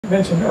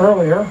mentioned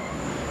earlier,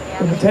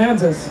 the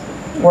Matanzas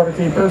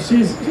Waterkeeper.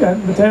 She's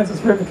Matanzas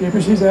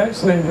Riverkeeper. She's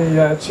actually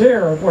the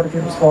chair of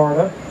Waterkeepers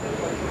Florida.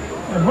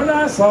 And when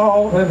I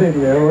saw the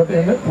video of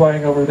him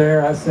playing over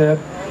there, I said,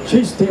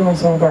 she's stealing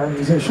some of our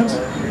musicians.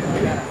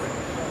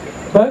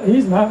 But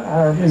he's not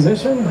our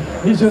musician.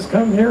 He's just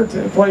come here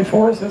to play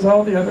for us as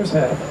all the others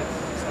have.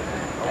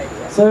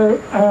 So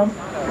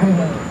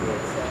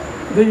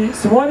the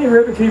Suwannee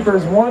Riverkeeper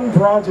is one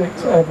project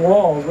of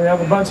WWALS. We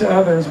have a bunch of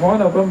others.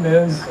 One of them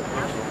is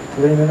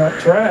cleaning up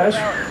trash.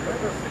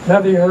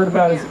 Another you heard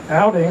about is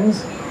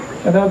outings.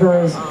 Another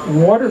is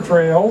water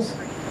trails,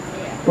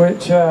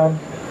 which over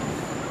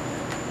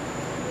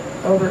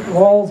at the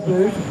WWALS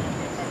booth,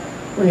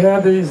 we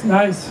have these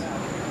nice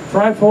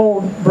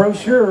trifold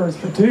brochures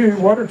for 2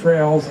 water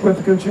trails,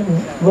 with the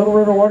Little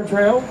River Water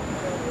Trail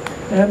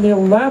and the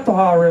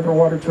Alapaha River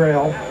Water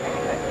Trail.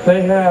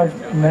 They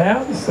have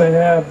maps, they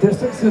have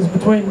distances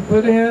between the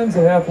put-ins,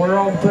 they have where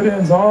all the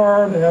put-ins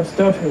are, they have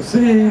stuff you'll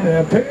see, they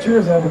have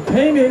pictures, they have a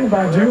painting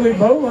by Julie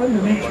Boland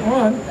in each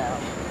one.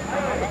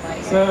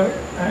 So,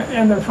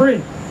 and they're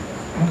free.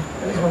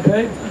 These were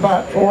paid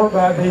for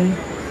by the,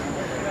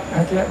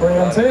 I can't believe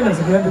I'm saying this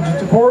again,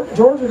 the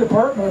Georgia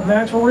Department of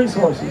Natural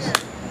Resources.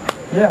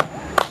 Yeah.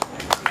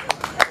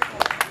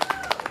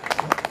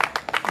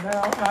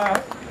 Now,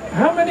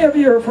 how many of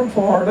you are from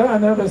Florida? I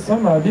know there's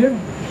some of you.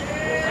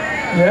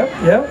 Yep.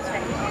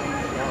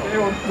 Okay,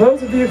 well,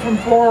 those of you from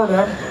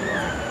Florida,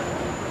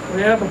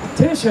 we have a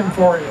petition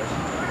for you.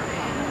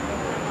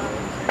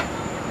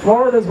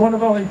 Florida is one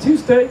of only 2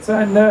 states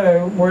I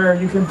know where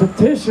you can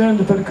petition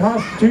to put a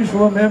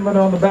constitutional amendment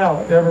on the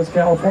ballot. There is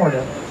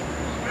California.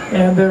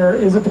 And there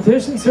is a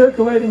petition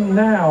circulating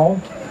now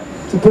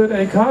to put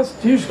a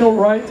constitutional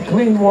right to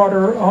clean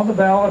water on the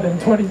ballot in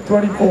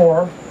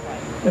 2024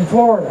 in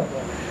Florida.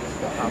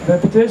 The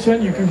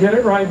petition, you can get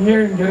it right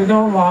here, you can get it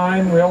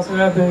online. We also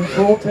have the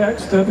full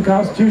text of the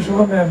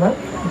constitutional amendment.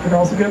 You can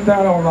also get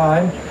that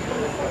online.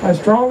 I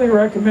strongly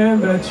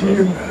recommend that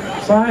you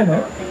sign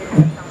it.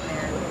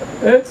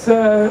 It's,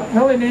 you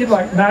only need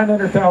like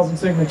 900,000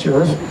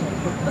 signatures,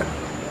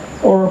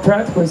 or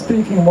practically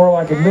speaking, more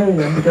like 1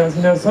 million, because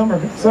you know some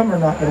are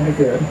not going to be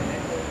good.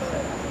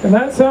 And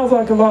that sounds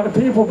like a lot of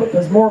people, but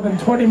there's more than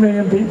 20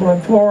 million people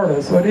in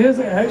Florida, so it is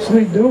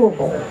actually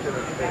doable.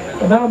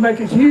 And that'll make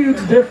a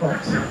huge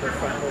difference.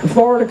 The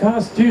Florida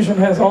Constitution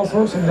has all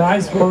sorts of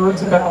nice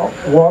words about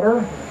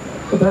water,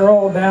 but they're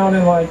all down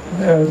in like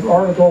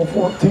Article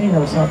 14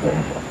 or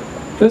something.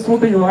 This will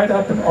be right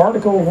up in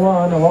Article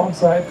 1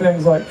 alongside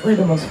things like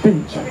freedom of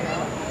speech.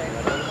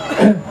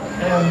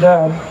 And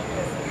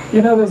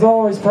you know, there's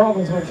always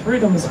problems with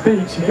freedom of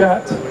speech. You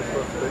got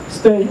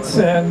states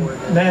and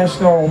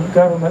national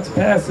governments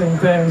passing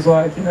things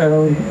like, you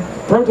know,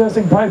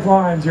 protesting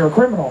pipelines, you're a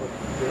criminal.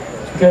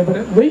 Okay, but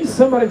at least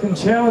somebody can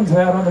challenge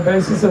that on the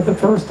basis of the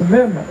First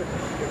Amendment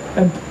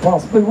and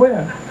possibly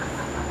win.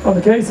 On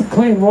the case of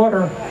clean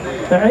water,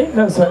 there ain't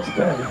no such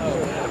thing.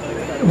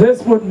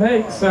 This would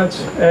make such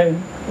a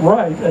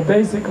right, a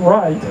basic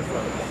right,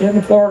 in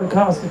the Florida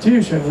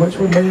Constitution, which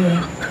would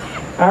mean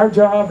our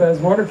job as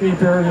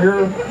waterkeeper,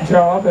 your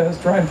job as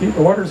trying to keep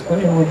the waters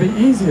clean would be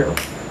easier.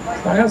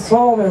 It's not going to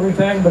solve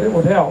everything, but it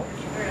would help.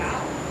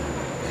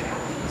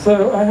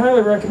 So I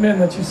highly recommend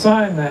that you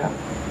sign that.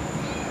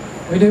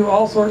 We do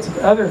all sorts of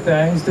other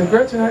things. Did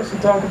Gretchen actually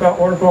talk about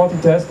water quality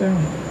testing?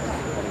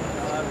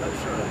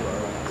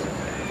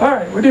 All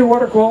right, we do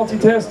water quality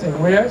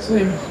testing. We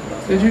actually,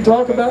 did you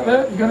talk about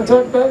that? You going to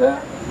talk about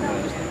that?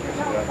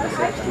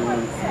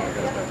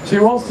 She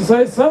wants to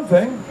say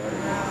something.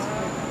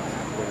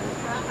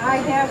 I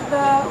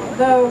have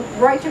the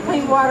Right to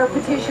Clean Water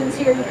petitions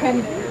here. You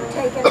can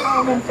take it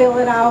home and fill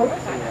it out,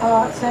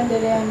 send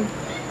it in.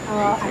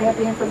 I have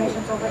the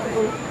information over at the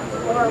booth.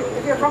 Or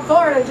if you're from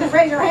Florida, just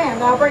raise your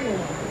hand. I'll bring you.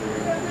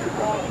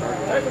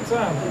 Take your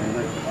time.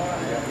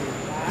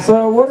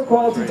 So water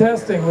quality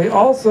testing, we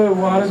also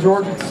won a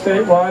Georgia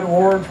statewide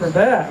award for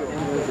that.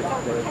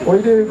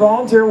 We do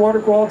volunteer water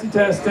quality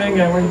testing,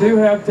 and we do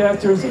have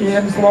testers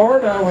in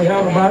Florida. We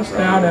have a bunch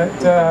down at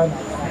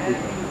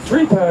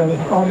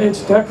Treepo on the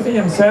Ichtuckety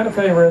and Santa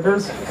Fe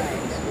rivers.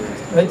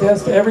 They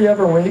test every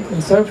other week,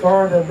 and so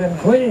far they've been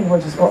clean,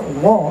 which is what we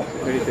want.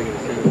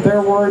 But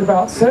they're worried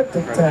about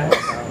septic tanks.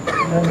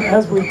 And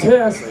as we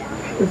test,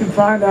 we can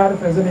find out if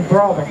there's any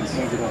problems.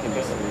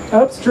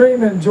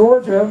 Upstream in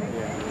Georgia,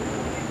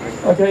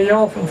 okay,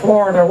 y'all from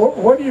Florida,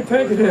 what do you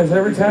think it is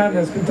every time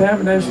there's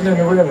contamination in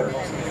the river?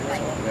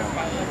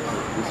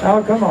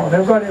 Oh, come on,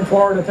 everybody in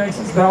Florida thinks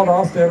it's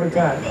Valdosta every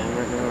time.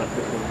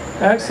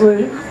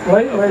 Actually,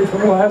 lately, for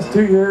the last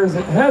 2 years,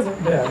 it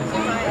hasn't been.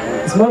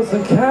 It's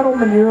mostly cattle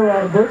manure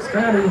out of Brooks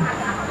County,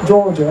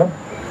 Georgia,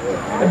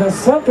 and there's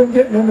something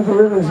getting into the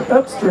rivers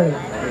upstream,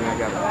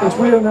 which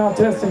we are now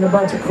testing a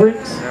bunch of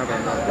creeks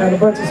and a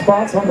bunch of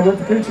spots on the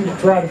Riverkeeper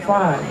to try to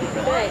find.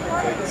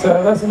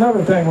 So that's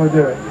another thing we're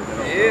doing.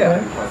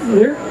 Yeah.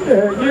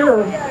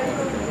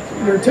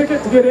 Your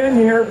ticket to get in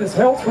here, this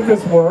helps with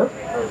this work.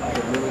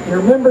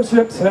 Your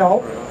memberships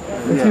help.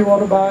 If you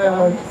want to buy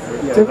a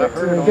ticket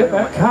to get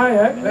that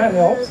kayak, that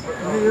helps.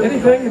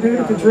 Anything you do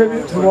to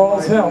contribute to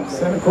WALS helps.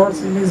 And of course,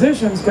 the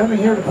musicians coming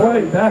here to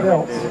play, that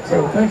helps.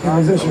 So thank you,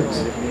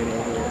 musicians.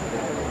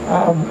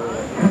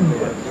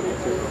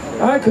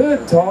 I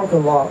could talk a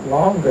lot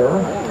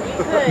longer,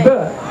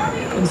 but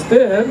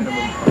instead,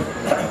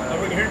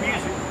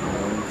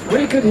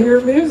 we could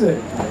hear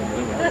music.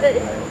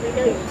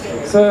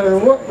 So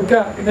what we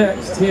got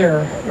next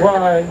here?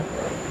 Why?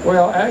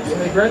 Well,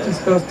 actually, Gretchen's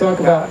supposed to talk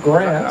about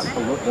grants.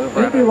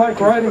 Anybody like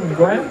writing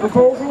grant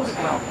proposals?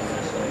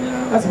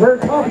 That's a very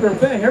popular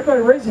thing.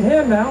 Everybody raise your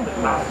hand now.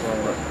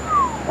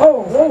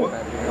 Oh,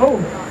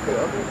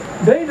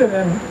 David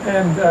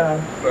and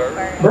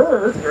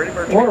Bird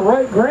want to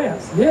write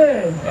grants.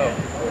 Yay!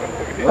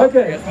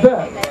 Okay,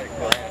 but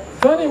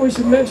funny we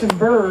should mention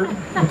Bird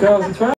because it's